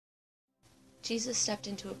Jesus stepped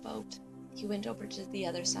into a boat. He went over to the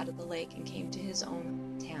other side of the lake and came to his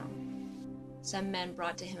own town. Some men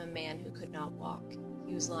brought to him a man who could not walk.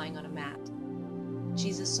 He was lying on a mat.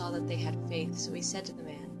 Jesus saw that they had faith, so he said to the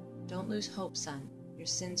man, "Don't lose hope, son. Your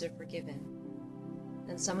sins are forgiven."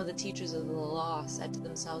 Then some of the teachers of the law said to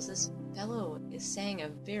themselves, "This fellow is saying a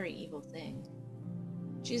very evil thing."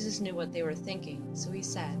 Jesus knew what they were thinking, so he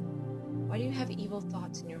said, "Why do you have evil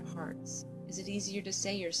thoughts in your hearts? Is it easier to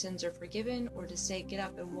say your sins are forgiven or to say get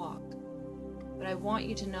up and walk? But I want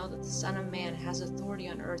you to know that the Son of Man has authority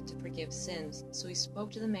on earth to forgive sins." So he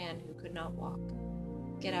spoke to the man who could not walk.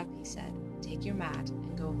 "Get up," he said, "take your mat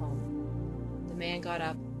and go home." The man got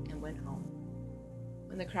up and went home.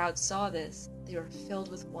 When the crowd saw this, they were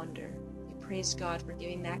filled with wonder. They praised God for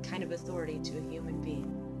giving that kind of authority to a human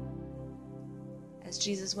being. As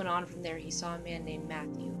Jesus went on from there, he saw a man named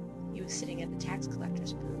Matthew. He was sitting at the tax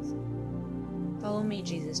collector's booth. "Follow me,"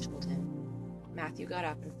 Jesus told him. Matthew got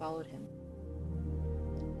up and followed him.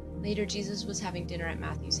 Later, Jesus was having dinner at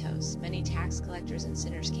Matthew's house. Many tax collectors and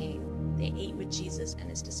sinners came. They ate with Jesus and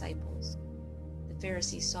his disciples. The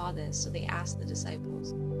Pharisees saw this, so they asked the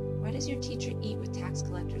disciples, "Why does your teacher eat with tax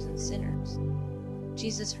collectors and sinners?"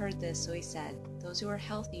 Jesus heard this, so he said, "Those who are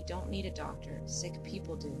healthy don't need a doctor, sick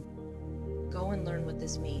people do. Go and learn what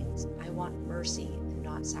this means. I want mercy and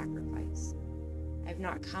not sacrifice. I have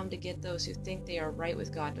not come to get those who think they are right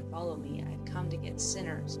with God to follow me. I have come to get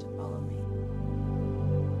sinners to follow me."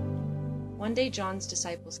 One day John's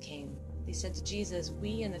disciples came. They said to Jesus,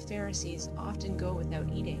 "We and the Pharisees often go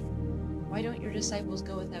without eating. Why don't your disciples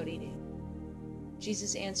go without eating?"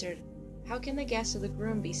 Jesus answered, "How can the guests of the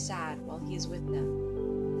groom be sad while he is with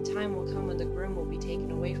them? The time will come when the groom will be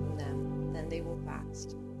taken away from them, then they will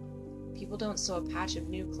fast. People don't sew a patch of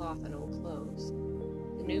new cloth on old clothes.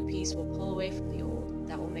 The new piece will pull away from the old.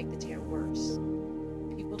 That will make the tear worse.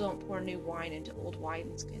 People don't pour new wine into old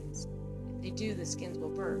wineskins. If they do, the skins will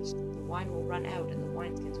burst, the wine will run out, and the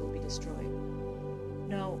wineskins will be destroyed.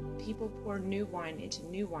 No, people pour new wine into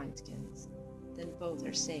new wineskins. Then both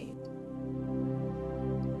are saved."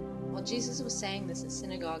 While Jesus was saying this, a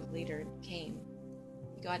synagogue leader came.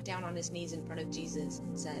 He got down on his knees in front of Jesus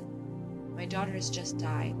and said, "My daughter has just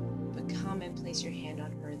died, but come and place your hand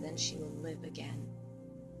on her, then she will live again."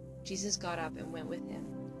 Jesus got up and went with him.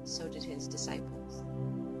 So did his disciples.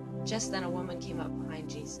 Just then a woman came up behind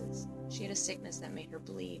Jesus. She had a sickness that made her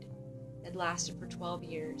bleed. It had lasted for 12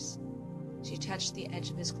 years. She touched the edge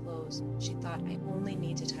of his clothes. She thought, "I only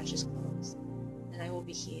need to touch his clothes, and I will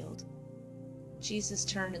be healed." Jesus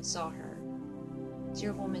turned and saw her.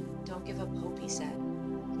 "Dear woman, don't give up hope," he said.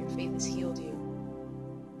 "Your faith has healed you."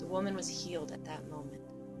 The woman was healed at that moment.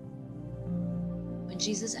 When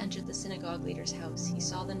Jesus entered the synagogue leader's house, he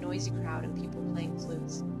saw the noisy crowd and people playing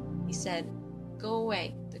flutes. He said, "Go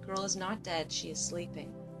away, the girl is not dead, she is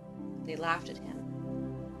sleeping." They laughed at him.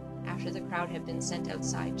 After the crowd had been sent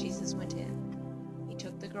outside, Jesus went in. He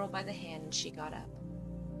took the girl by the hand and she got up.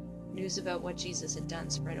 News about what Jesus had done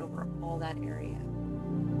spread over all that area.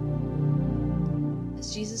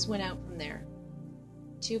 As Jesus went out from there,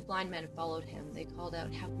 2 blind men followed him. They called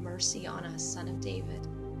out, "Have mercy on us, Son of David."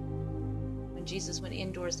 When Jesus went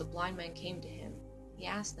indoors, the blind men came to him. He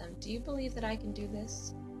asked them, "Do you believe that I can do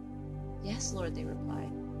this?" "Yes, Lord," they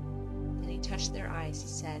replied. Then he touched their eyes. He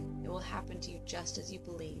said, "It will happen to you just as you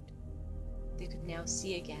believed." They could now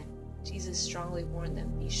see again. Jesus strongly warned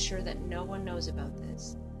them, "Be sure that no one knows about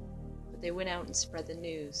this." But they went out and spread the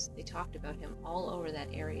news. They talked about him all over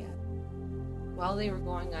that area. While they were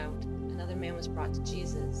going out, another man was brought to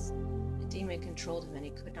Jesus. A demon controlled him and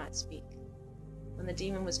he could not speak. When the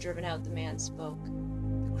demon was driven out, the man spoke.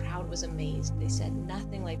 The crowd was amazed. They said,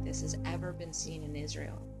 "Nothing like this has ever been seen in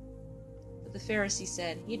Israel." But the Pharisees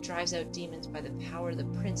said, "He drives out demons by the power of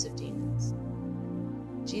the prince of demons."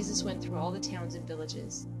 Jesus went through all the towns and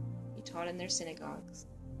villages. He taught in their synagogues.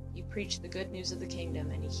 He preached the good news of the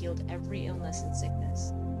kingdom, and he healed every illness and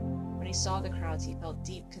sickness. When he saw the crowds, he felt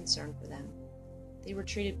deep concern for them. They were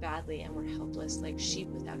treated badly and were helpless, like sheep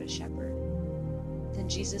without a shepherd. Then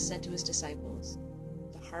Jesus said to his disciples,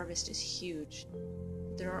 "The harvest is huge,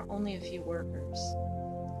 but there are only a few workers.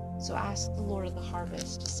 So ask the Lord of the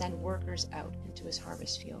harvest to send workers out into his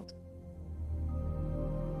harvest field."